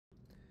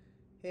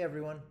Hey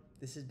everyone,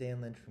 this is Dan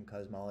Lynch from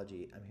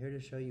Cosmology. I'm here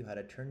to show you how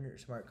to turn your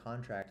smart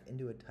contract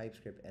into a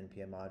TypeScript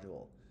NPM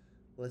module.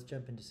 Let's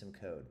jump into some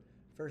code.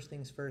 First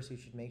things first, you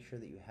should make sure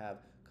that you have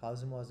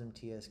CosmWasm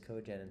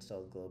CodeGen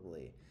installed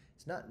globally.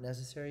 It's not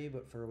necessary,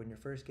 but for when you're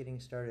first getting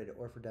started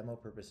or for demo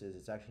purposes,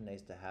 it's actually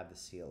nice to have the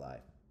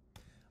CLI.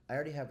 I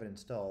already have it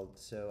installed,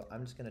 so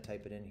I'm just going to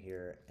type it in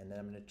here, and then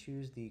I'm going to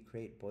choose the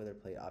Create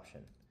Boilerplate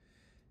option.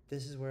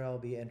 This is where I'll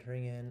be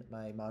entering in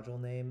my module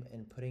name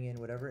and putting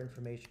in whatever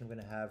information I'm going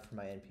to have for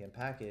my NPM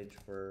package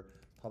for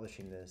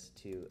publishing this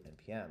to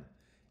NPM.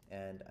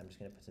 And I'm just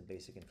going to put some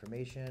basic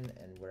information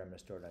and where I'm going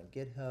to store it on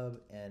GitHub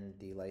and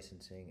the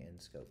licensing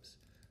and scopes.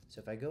 So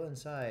if I go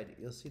inside,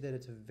 you'll see that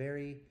it's a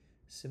very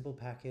simple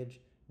package,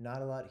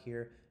 not a lot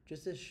here,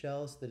 just a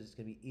shell so that it's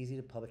going to be easy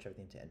to publish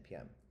everything to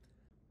NPM.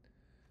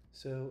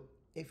 So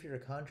if you're a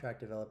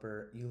contract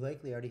developer, you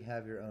likely already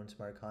have your own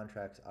smart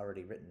contracts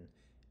already written,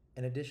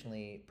 and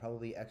additionally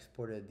probably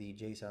exported the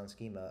JSON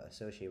schema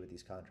associated with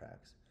these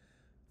contracts.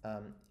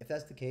 If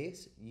that's the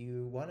case,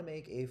 you want to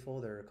make a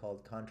folder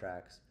called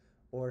contracts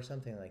or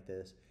something like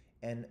this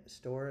and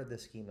store the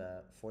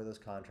schema for those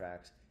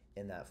contracts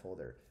in that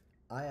folder.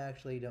 I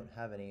actually don't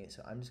have any,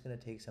 so I'm just going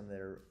to take some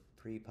that are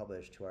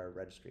pre-published to our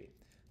registry.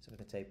 So I'm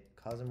going to type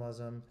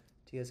CosmWasm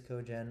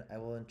CodeGen. I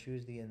will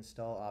choose the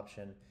install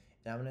option,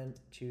 and I'm going to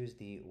choose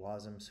the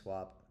WASM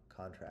swap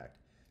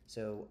contract.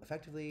 So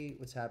effectively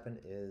what's happened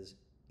is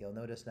you'll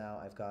notice now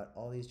I've got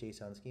all these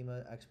JSON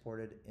schema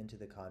exported into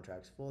the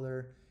contracts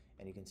folder,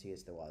 and you can see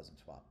it's the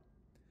WASM swap.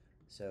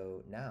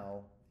 So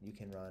now you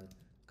can run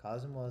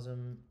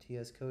CosmWasm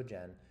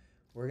CodeGen.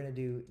 We're going to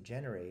do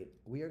generate.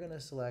 We are going to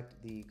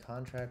select the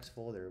contracts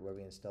folder where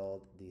we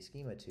installed the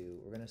schema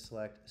to. We're going to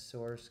select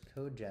source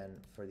CodeGen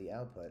for the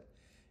output.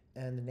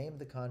 And the name of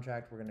the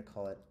contract, we're going to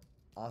call it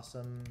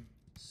Awesome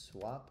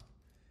Swap.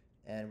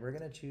 And we're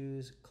going to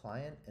choose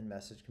client and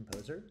message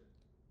composer.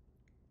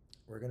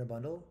 We're going to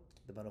bundle.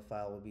 The bundle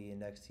file will be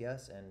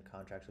index.ts and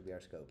contracts will be our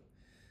scope.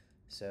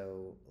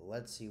 So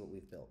let's see what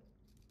we've built.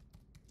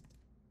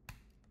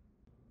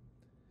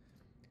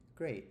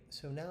 Great,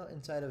 so now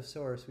inside of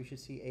source we should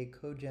see a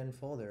CodeGen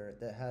folder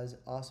that has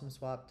awesome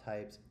swap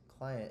types,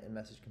 client, and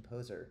message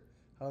composer.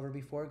 However,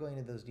 before going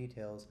into those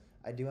details,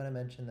 I do want to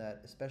mention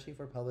that, especially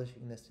for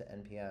publishing this to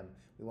NPM,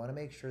 we want to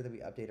make sure that we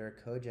update our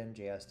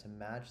CodeGen.js to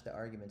match the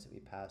arguments that we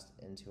passed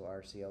into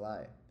our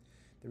CLI.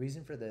 The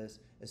reason for this,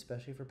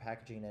 especially for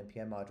packaging an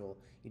NPM module,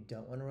 you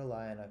don't want to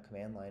rely on a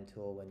command line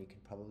tool when you can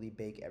probably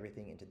bake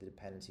everything into the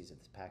dependencies of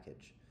this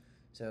package.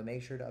 So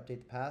make sure to update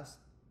the path,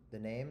 the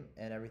name,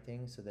 and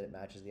everything so that it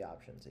matches the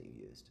options that you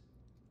used.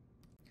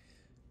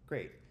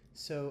 Great.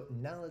 So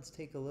now let's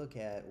take a look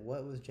at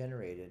what was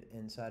generated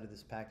inside of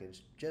this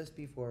package just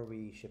before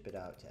we ship it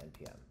out to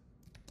NPM.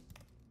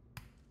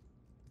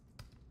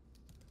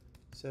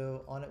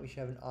 So on it we should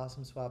have an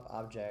awesome swap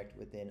object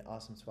within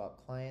awesome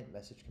swap client,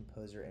 message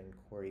composer, and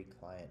query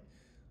client.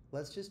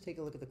 Let's just take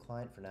a look at the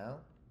client for now.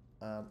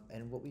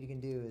 And what we can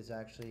do is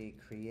actually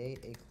create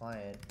a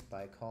client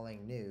by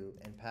calling new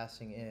and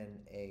passing in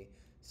a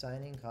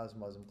signing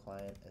CosmWasm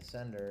client, a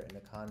sender, and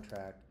a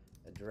contract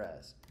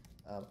address.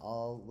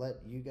 I'll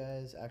let you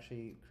guys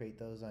actually create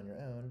those on your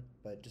own,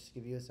 but just to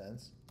give you a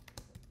sense,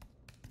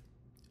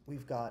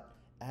 we've got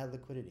add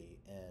liquidity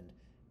and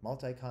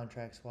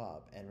multi-contract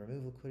swap and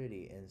remove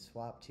liquidity and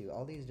swap to.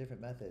 All these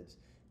different methods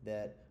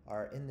that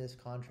are in this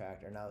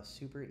contract are now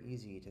super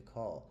easy to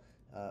call.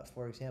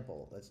 For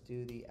example, let's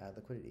do the add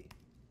liquidity.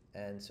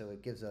 And so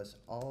it gives us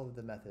all of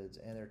the methods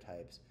and their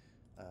types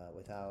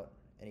without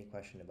any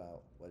question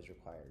about what is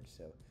required.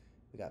 So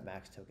we got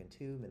max token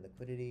 2, min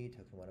liquidity,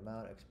 token 1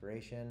 amount,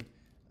 expiration.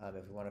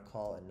 If we want to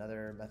call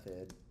another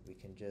method, we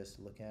can just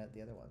look at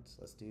the other ones.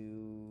 Let's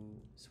do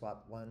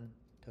swap 1,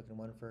 token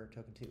 1 for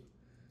token 2.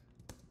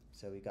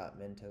 So we got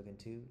min token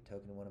 2,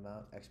 token 1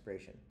 amount,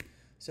 expiration.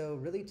 So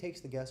really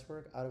takes the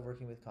guesswork out of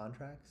working with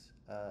contracts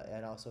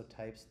and also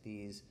types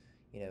these,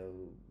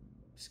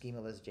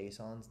 schemaless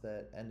JSONs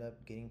that end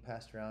up getting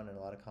passed around in a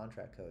lot of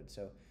contract code.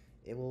 So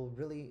it will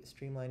really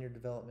streamline your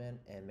development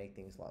and make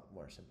things a lot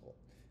more simple.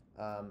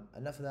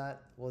 Enough of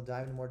that. We'll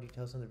dive into more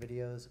details in the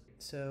videos.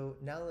 So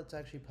now let's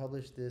actually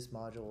publish this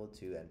module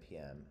to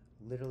NPM.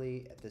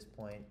 Literally at this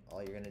point,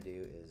 all you're going to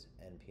do is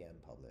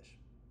NPM publish.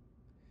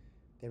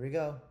 There we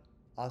go.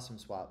 Awesome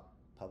swap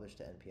published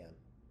to NPM.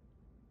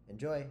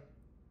 Enjoy.